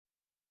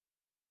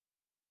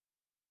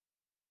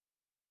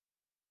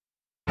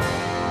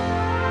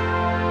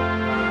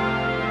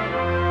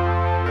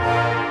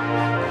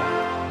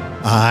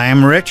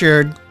I'm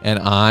Richard. And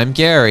I'm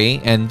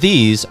Gary, and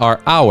these are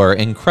our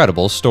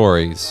incredible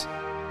stories.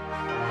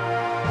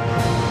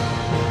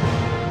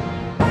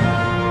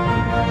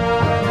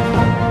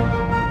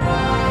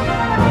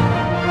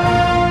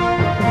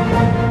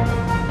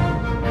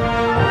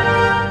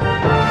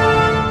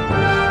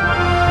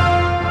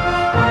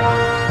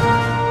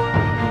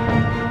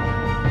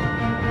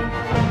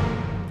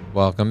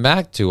 Welcome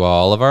back to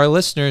all of our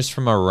listeners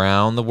from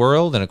around the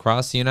world and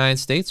across the United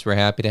States. We're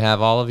happy to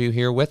have all of you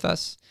here with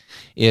us.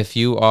 If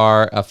you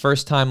are a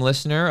first-time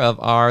listener of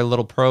our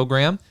little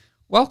program,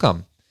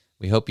 welcome.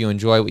 We hope you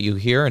enjoy what you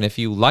hear, and if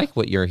you like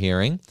what you're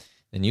hearing,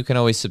 then you can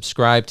always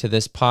subscribe to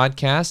this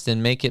podcast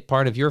and make it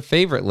part of your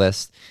favorite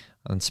list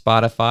on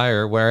Spotify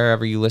or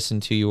wherever you listen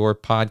to your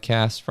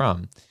podcasts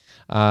from.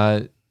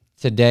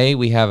 Today,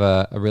 we have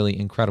a really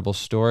incredible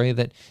story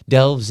that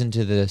delves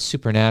into the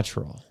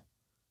supernatural,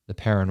 the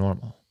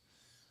paranormal.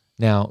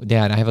 Now,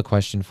 Dad, I have a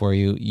question for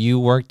you. You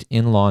worked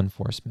in law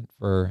enforcement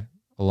for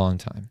a long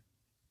time.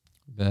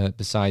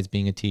 Besides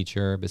being a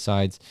teacher,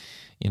 besides,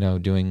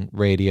 doing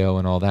radio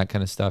and all that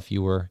kind of stuff,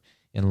 you were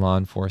in law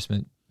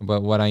enforcement.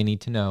 But what I need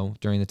to know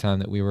during the time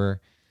that we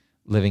were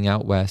living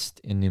out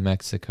west in New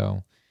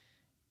Mexico,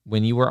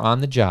 when you were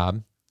on the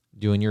job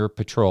doing your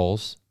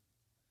patrols,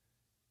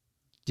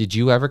 did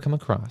you ever come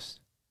across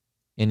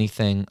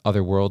anything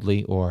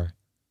otherworldly or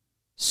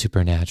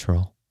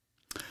supernatural?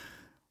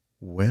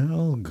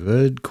 Well,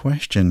 good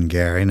question,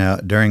 Gary. Now,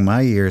 during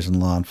my years in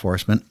law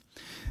enforcement,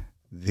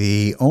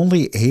 the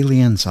only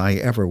aliens I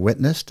ever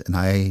witnessed, and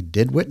I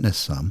did witness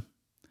some,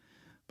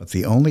 but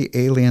the only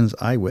aliens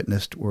I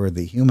witnessed were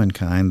the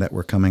humankind that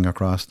were coming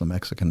across the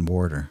Mexican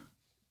border.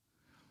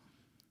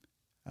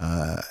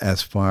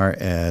 As far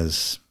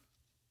as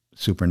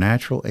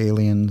supernatural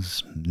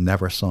aliens,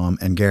 never saw them.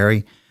 And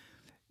Gary,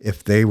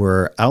 if they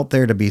were out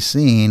there to be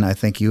seen, I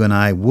think you and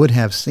I would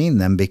have seen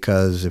them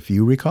because, if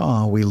you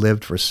recall, we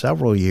lived for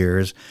several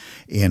years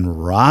in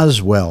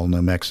Roswell,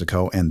 New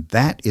Mexico, and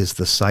that is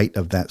the site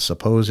of that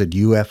supposed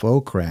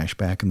UFO crash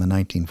back in the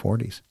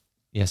 1940s.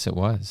 Yes, it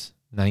was.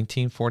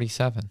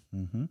 1947.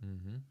 Mm-hmm.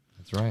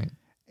 That's right.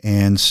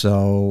 And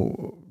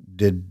so,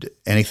 did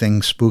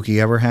anything spooky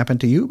ever happen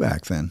to you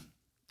back then?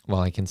 Well,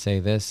 I can say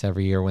this.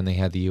 Every year when they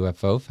had the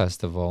UFO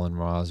festival in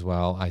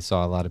Roswell, I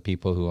saw a lot of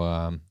people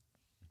who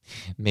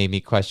made me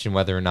question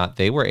whether or not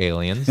they were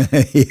aliens.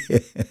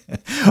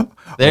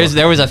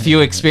 There was a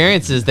few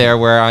experiences there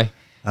where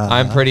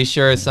I'm pretty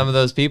sure some of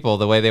those people,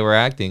 the way they were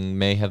acting,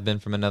 may have been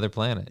from another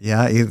planet.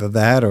 Yeah, either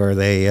that or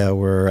they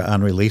were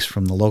on release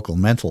from the local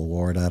mental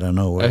ward. I don't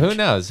know which. Who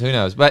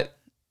knows? But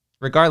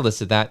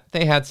regardless of that,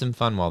 they had some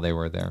fun while they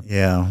were there.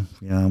 Yeah.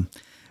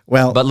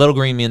 Well, but Little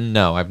Green Men,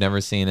 no, I've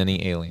never seen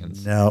any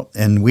aliens. No,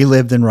 and we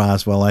lived in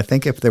Roswell. I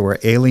think if there were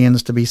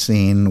aliens to be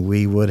seen,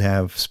 we would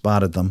have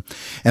spotted them.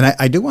 And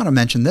I do want to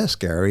mention this,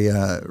 Gary.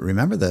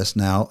 Remember this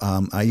now.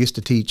 I used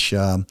to teach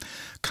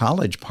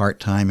college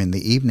part-time in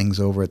the evenings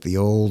over at the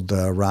old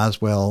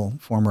Roswell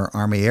former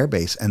Army Air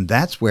Base, and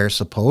that's where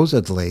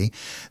supposedly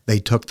they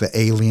took the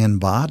alien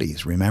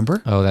bodies,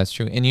 remember? Oh, that's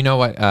true. And you know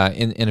what?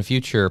 In a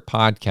future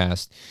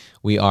podcast,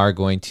 we are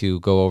going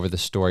to go over the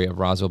story of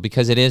Roswell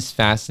because it is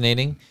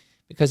fascinating,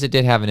 because it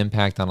did have an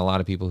impact on a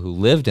lot of people who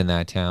lived in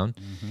that town.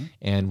 Mm-hmm.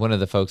 And one of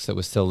the folks that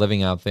was still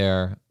living out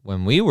there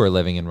when we were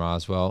living in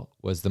Roswell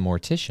was the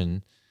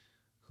mortician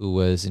who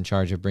was in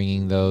charge of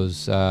bringing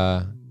those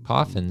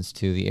coffins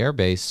to the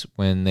airbase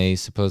when they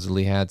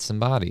supposedly had some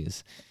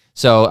bodies.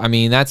 So, I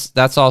mean,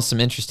 that's all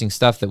some interesting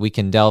stuff that we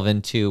can delve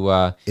into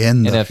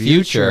in the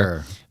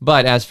future.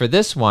 But as for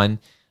this one,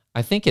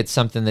 I think it's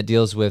something that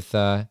deals with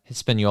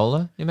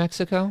Hispaniola, New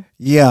Mexico.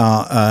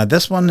 Yeah,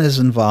 this one is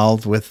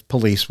involved with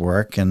police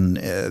work, and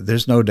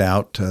there's no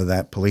doubt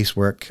that police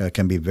work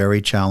can be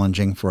very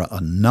challenging for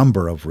a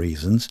number of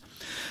reasons.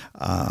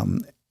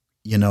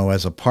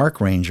 As a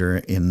park ranger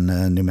in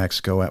New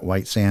Mexico at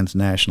White Sands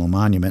National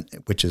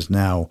Monument, which is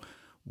now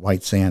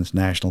White Sands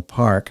National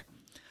Park,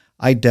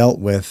 I dealt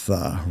with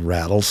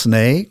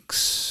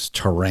rattlesnakes,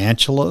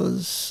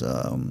 tarantulas,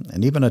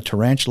 and even a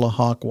tarantula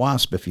hawk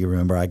wasp, if you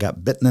remember. I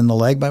got bitten in the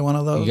leg by one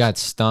of those. You got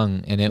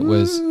stung, and it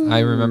was, I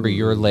remember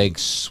your leg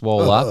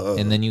swole up,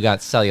 and then you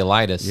got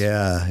cellulitis.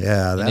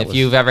 Yeah. And if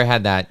you've ever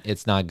had that,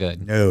 it's not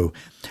good. No,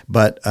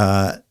 but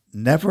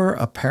never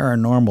a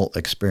paranormal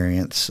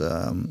experience,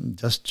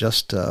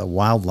 just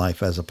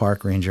wildlife as a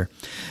park ranger.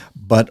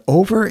 But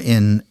over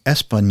in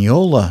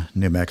Espanola,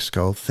 New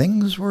Mexico,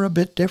 things were a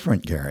bit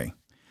different, Gary.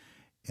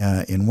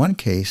 In one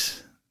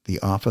case, the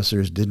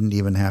officers didn't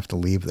even have to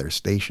leave their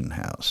station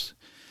house.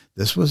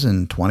 This was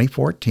in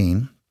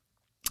 2014,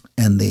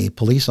 and the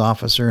police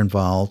officer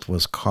involved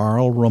was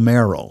Carl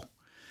Romero.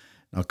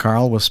 Now,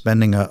 Carl was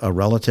spending a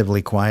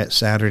relatively quiet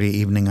Saturday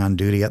evening on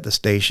duty at the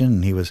station,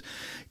 and he was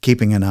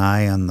keeping an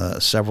eye on the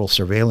several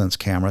surveillance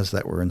cameras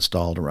that were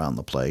installed around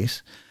the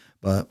place.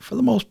 But for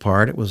the most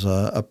part, it was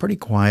a pretty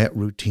quiet,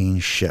 routine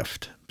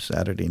shift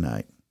Saturday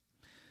night.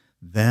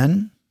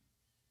 Then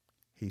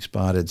he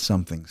spotted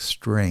something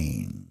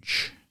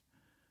strange.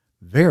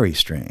 very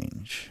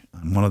strange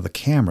on one of the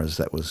cameras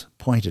that was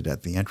pointed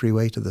at the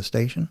entryway to the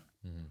station.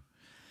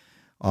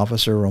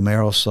 Officer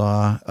Romero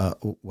saw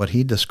what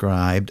he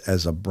described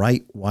as a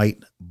bright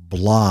white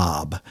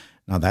blob.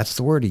 Now, that's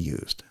the word he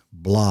used,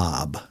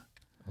 blob.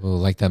 Oh,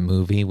 like that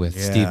movie with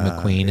Steve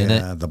McQueen in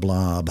it? Yeah, the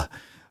blob.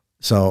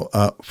 So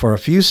for a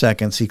few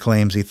seconds, he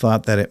claims he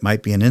thought that it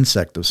might be an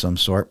insect of some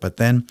sort, but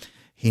then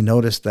he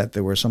noticed that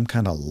there were some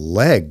kind of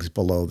legs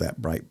below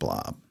that bright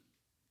blob.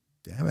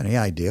 Do you have any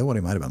idea what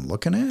he might have been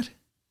looking at?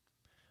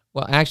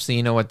 Well, actually,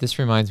 you know what? This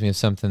reminds me of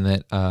something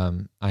that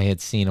I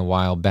had seen a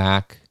while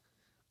back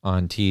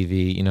on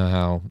TV. You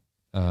know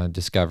how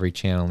Discovery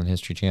Channel and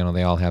History Channel,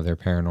 they all have their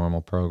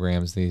paranormal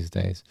programs these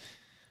days.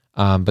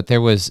 But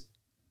there was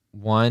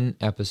one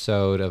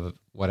episode of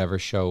whatever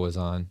show was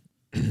on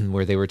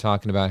where they were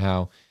talking about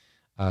how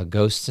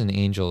ghosts and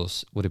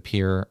angels would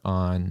appear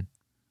on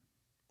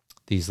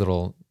these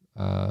little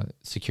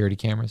security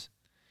cameras.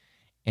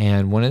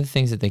 And one of the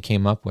things that they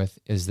came up with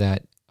is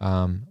that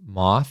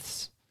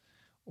moths,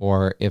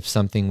 or if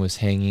something was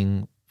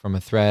hanging from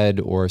a thread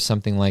or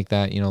something like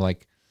that,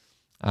 like,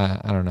 I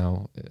don't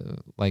know,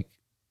 like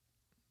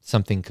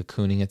something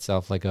cocooning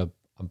itself, like a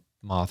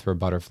moth or a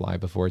butterfly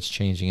before it's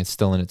changing, it's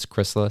still in its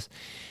chrysalis.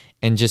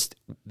 And just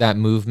that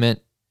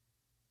movement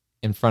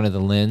in front of the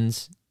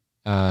lens,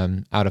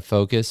 out of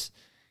focus,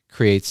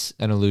 creates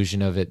an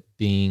illusion of it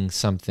being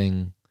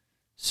something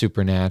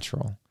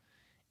supernatural.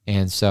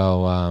 And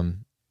so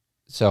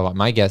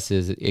my guess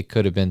is it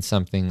could have been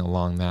something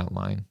along that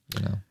line,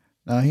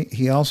 Now,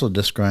 he also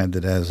described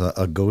it as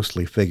a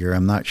ghostly figure.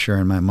 I'm not sure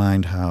in my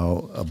mind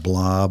how a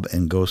blob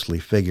and ghostly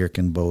figure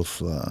can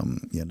both,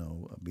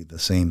 be the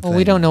same thing. Well,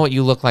 we don't know what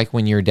you look like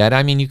when you're dead.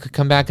 I mean, you could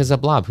come back as a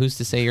blob. Who's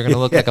to say you're going to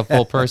look like a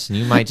full person?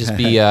 You might just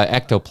be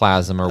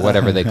ectoplasm or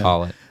whatever they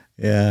call it.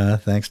 Yeah,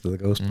 thanks to the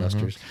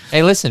Ghostbusters.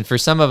 Hey, listen, for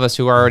some of us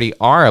who already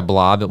are a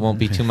blob, it won't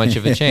be too much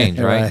of a change,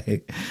 right?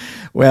 Right.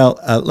 Well,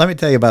 let me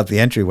tell you about the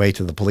entryway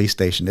to the police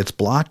station. It's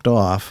blocked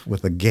off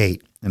with a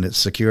gate, and it's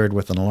secured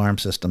with an alarm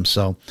system.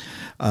 So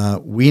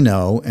we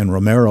know, and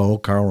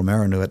Carl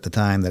Romero knew at the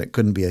time, that it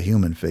couldn't be a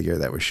human figure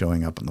that was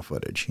showing up in the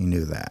footage. He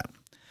knew that.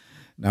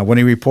 Now, when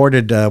he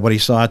reported what he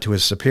saw to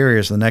his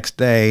superiors the next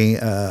day,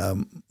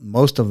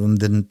 most of them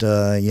didn't,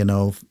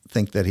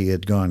 think that he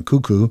had gone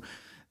cuckoo.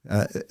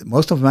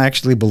 Most of them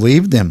actually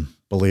believed him,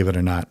 believe it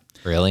or not.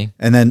 Really?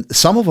 And then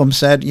some of them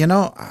said,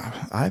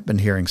 I've been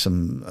hearing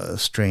some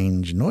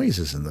strange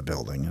noises in the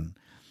building,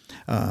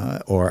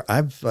 and or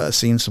I've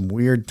seen some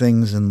weird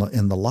things in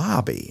the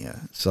lobby.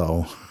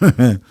 So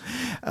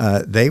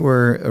they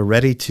were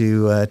ready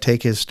to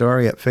take his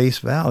story at face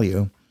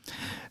value.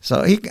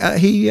 So he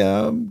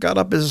got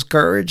up his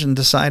courage and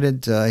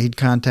decided he'd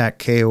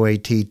contact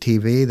KOAT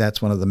TV.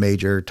 That's one of the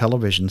major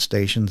television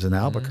stations in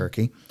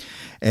Albuquerque.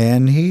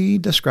 And he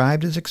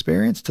described his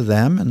experience to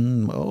them,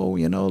 and,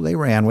 they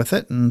ran with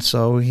it. And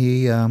so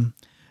he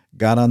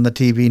got on the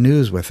TV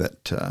news with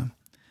it.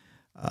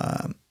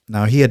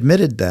 Now, he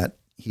admitted that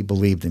he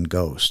believed in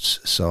ghosts.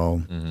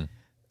 So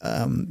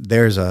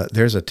there's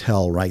a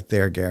tell right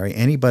there, Gary.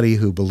 Anybody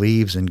who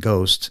believes in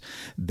ghosts,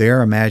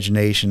 their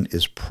imagination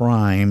is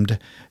primed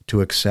to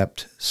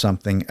accept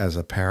something as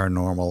a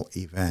paranormal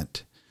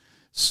event.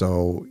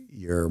 So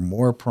you're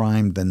more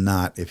primed than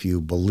not if you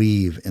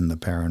believe in the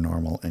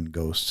paranormal and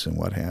ghosts and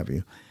what have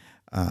you.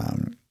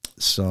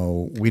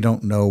 So we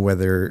don't know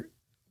whether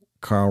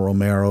Carl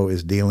Romero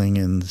is dealing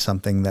in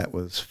something that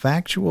was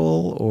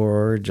factual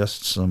or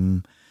just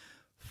some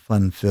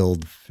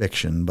fun-filled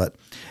fiction. But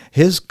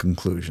his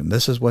conclusion,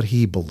 this is what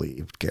he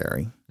believed,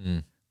 Gary.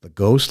 The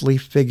ghostly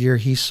figure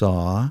he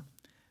saw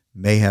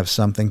may have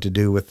something to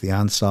do with the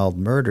unsolved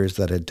murders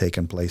that had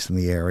taken place in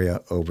the area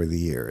over the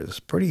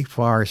years. Pretty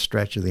far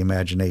stretch of the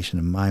imagination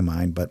in my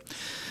mind, but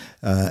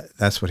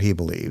that's what he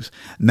believes.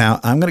 Now,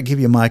 I'm going to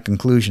give you my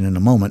conclusion in a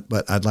moment,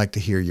 but I'd like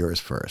to hear yours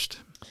first.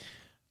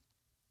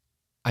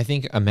 I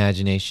think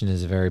imagination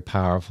is a very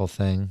powerful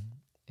thing,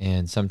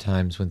 and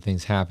sometimes when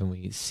things happen,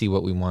 we see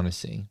what we want to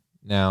see.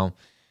 Now,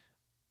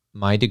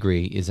 my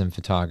degree is in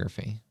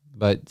photography,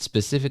 but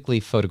specifically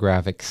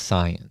photographic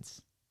science.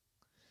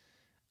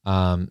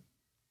 In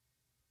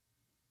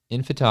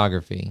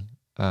photography,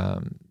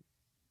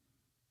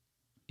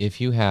 if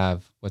you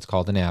have what's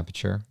called an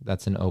aperture,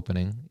 that's an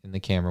opening in the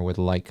camera where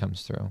the light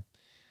comes through,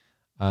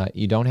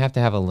 you don't have to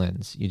have a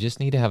lens. You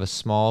just need to have a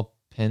small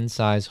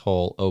pin-size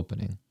hole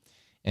opening,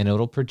 and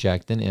it'll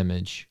project an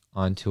image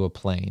onto a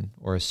plane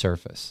or a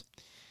surface.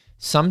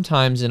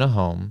 Sometimes in a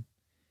home,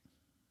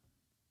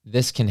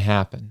 this can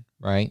happen,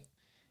 right?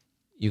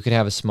 You could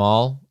have a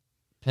small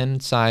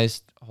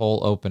pin-sized hole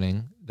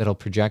opening that'll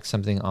project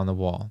something on the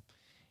wall.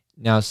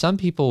 Now, some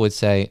people would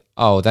say,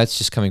 oh, that's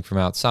just coming from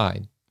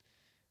outside.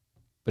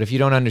 But if you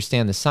don't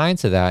understand the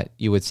science of that,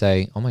 you would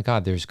say, oh my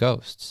God, there's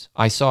ghosts.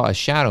 I saw a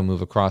shadow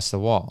move across the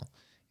wall.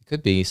 It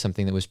could be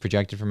something that was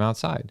projected from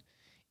outside.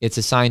 It's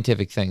a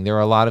scientific thing. There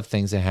are a lot of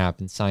things that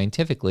happen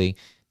scientifically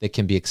that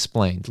can be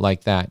explained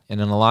like that.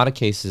 And in a lot of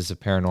cases of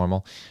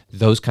paranormal,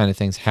 those kind of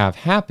things have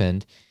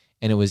happened.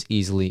 and it was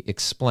easily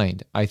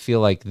explained. I feel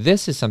like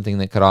this is something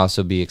that could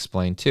also be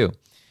explained too.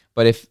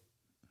 But if,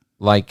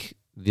 like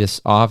this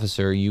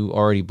officer, you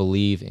already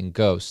believe in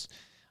ghosts,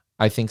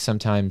 I think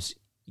sometimes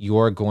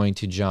you're going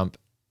to jump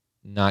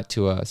not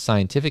to a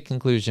scientific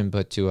conclusion,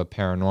 but to a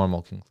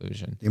paranormal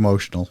conclusion.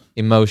 Emotional.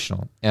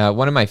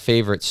 One of my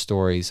favorite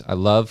stories, I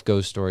love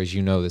ghost stories.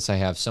 You know this. I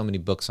have so many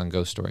books on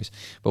ghost stories.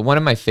 But one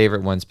of my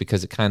favorite ones,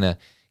 because it kind of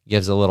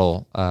gives a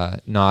little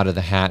nod of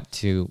the hat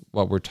to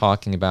what we're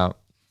talking about,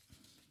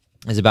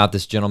 is about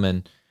this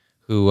gentleman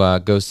who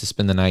goes to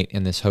spend the night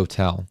in this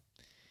hotel.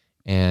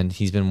 And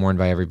he's been warned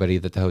by everybody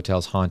that the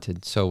hotel's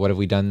haunted. So what have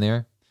we done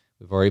there?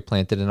 We've already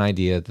planted an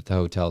idea that the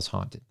hotel's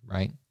haunted,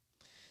 right?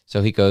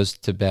 So he goes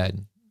to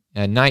bed.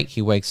 At night,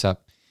 he wakes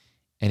up,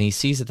 and he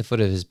sees at the foot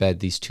of his bed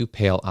these two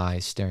pale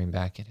eyes staring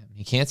back at him.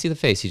 He can't see the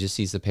face. He just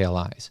sees the pale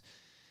eyes.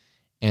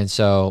 And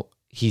so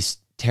he's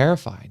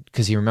terrified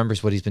because he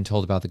remembers what he's been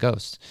told about the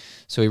ghosts.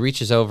 So he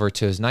reaches over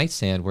to his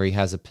nightstand where he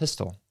has a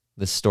pistol.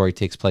 This story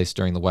takes place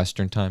during the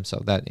Western time,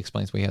 so that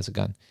explains why he has a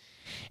gun.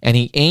 And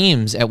he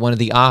aims at one of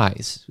the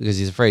eyes because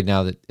he's afraid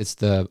now that it's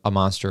a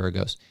monster or a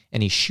ghost.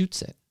 And he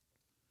shoots it.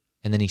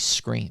 And then he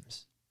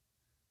screams.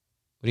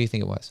 What do you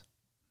think it was?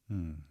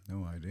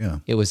 No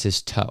idea. It was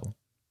his toe.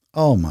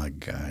 Oh, my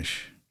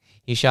gosh.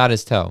 He shot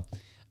his toe.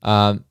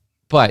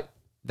 But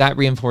that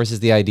reinforces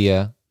the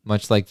idea,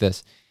 much like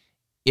this.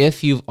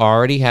 If you've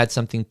already had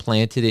something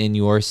planted in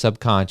your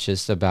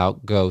subconscious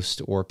about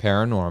ghost or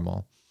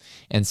paranormal,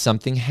 and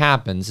something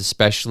happens,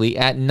 especially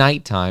at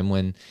nighttime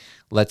when,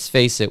 let's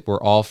face it,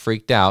 we're all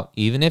freaked out.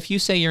 Even if you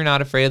say you're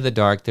not afraid of the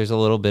dark, there's a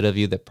little bit of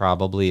you that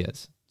probably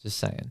is. Just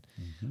saying.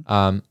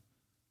 Mm-hmm.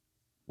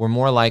 We're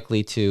more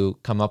likely to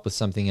come up with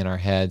something in our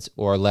heads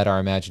or let our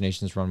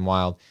imaginations run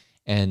wild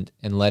and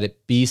let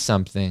it be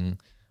something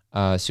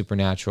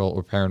supernatural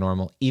or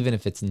paranormal, even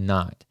if it's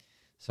not.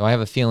 So I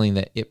have a feeling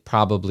that it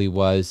probably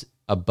was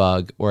a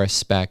bug or a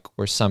speck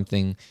or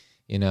something,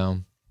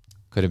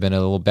 could have been a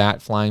little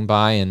bat flying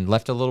by and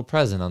left a little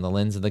present on the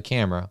lens of the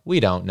camera. We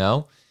don't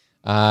know.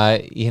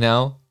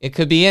 It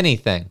could be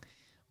anything.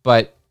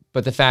 But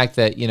the fact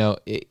that,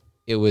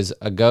 it was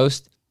a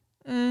ghost,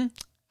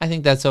 I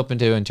think that's open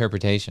to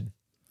interpretation.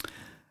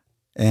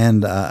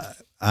 And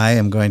I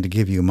am going to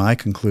give you my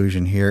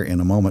conclusion here in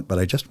a moment, but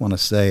I just want to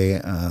say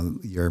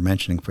you're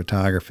mentioning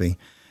photography.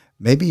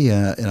 Maybe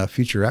in a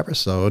future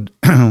episode,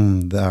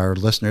 our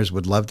listeners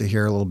would love to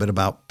hear a little bit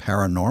about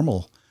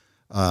paranormal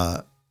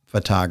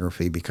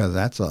photography, because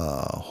that's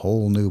a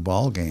whole new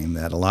ballgame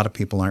that a lot of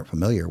people aren't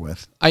familiar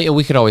with.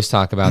 We could always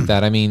talk about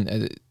that. I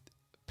mean,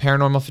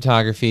 paranormal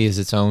photography is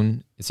its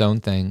own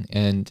thing,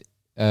 and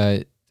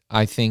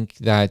I think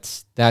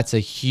that's a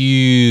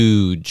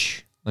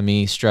huge, let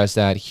me stress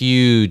that,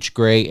 huge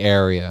gray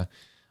area,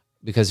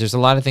 because there's a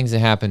lot of things that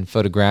happen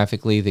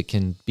photographically that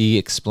can be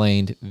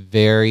explained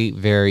very,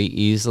 very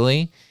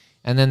easily,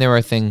 and then there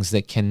are things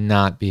that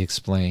cannot be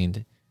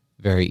explained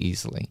very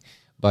easily.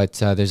 But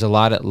there's a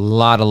lot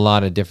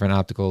of different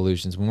optical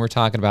illusions. When we're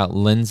talking about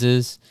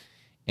lenses,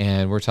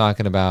 and we're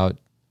talking about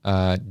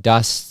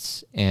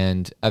dusts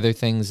and other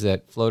things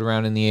that float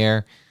around in the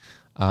air,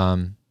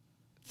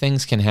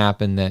 things can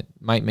happen that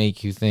might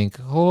make you think,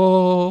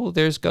 oh,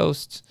 there's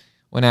ghosts,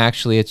 when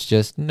actually it's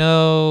just,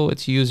 no,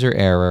 it's user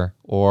error,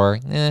 or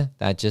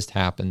that just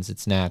happens.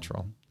 It's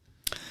natural.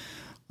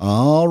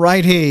 All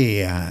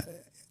righty.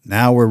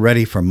 Now we're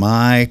ready for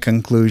my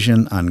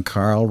conclusion on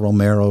Carl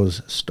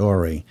Romero's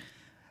story.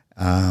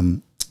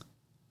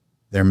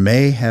 There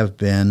may have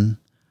been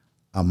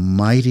a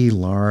mighty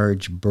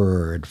large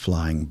bird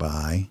flying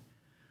by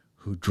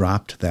who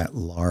dropped that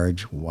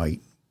large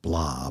white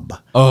blob.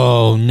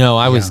 Oh, no,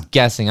 I was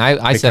guessing.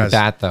 I said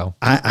bat, though.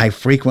 I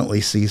frequently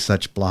see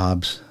such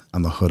blobs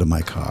on the hood of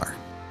my car.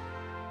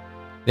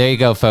 There you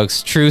go,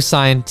 folks. True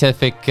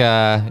scientific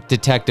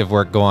detective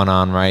work going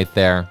on right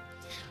there.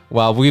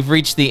 Well, we've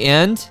reached the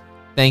end.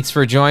 Thanks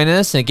for joining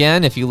us.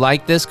 Again, if you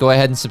like this, go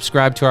ahead and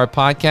subscribe to our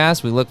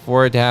podcast. We look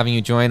forward to having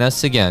you join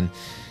us again.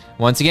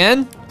 Once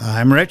again,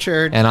 I'm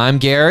Richard. And I'm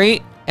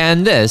Gary.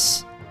 And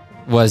this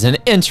was an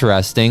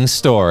interesting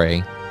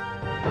story.